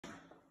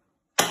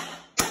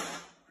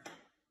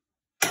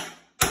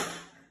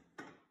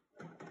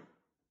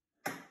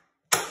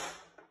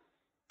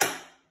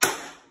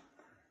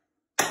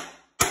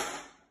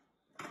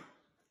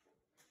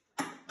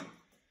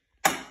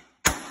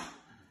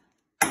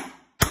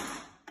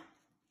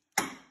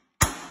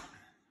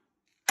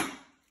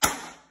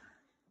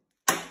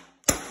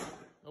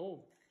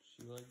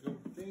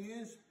thing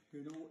is,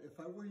 you know, if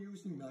I were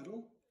using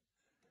metal,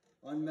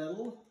 on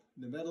metal,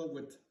 the metal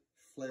would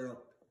flare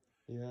up.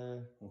 Yeah.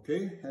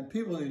 Okay? And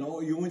people, you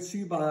know, you wouldn't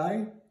see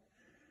by,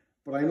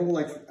 but I know,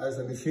 like, as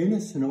a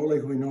machinist, you know,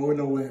 like, we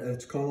know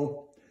it's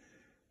called,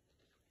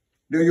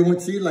 you know, you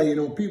wouldn't see, like, you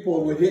know,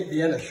 people would hit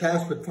the end of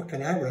shafts with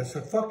fucking hammer. I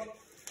said, fuck.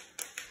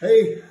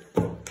 Hey.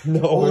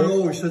 No. Oh,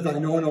 no. He says,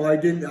 no, I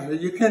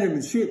didn't. You can't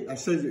even see it. I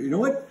said, you know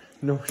what?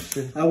 No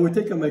shit. I would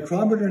take a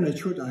micrometer and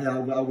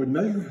I would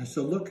measure. I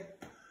said, look,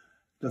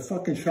 the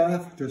fucking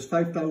shaft, there's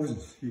 5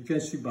 thousandths. You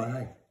can't see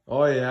behind.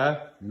 Oh,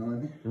 yeah? You know what I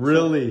mean?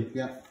 Really? So,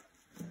 yeah.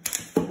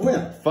 Oh,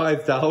 yeah.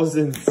 5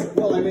 thousandths.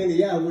 Well, I mean,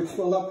 yeah, it would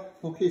swell up.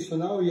 Okay, so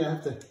now you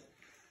have to.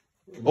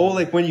 Oh,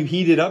 like when you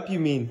heat it up, you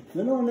mean?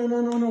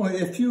 No.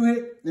 If you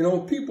hit, you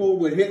know, people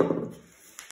would hit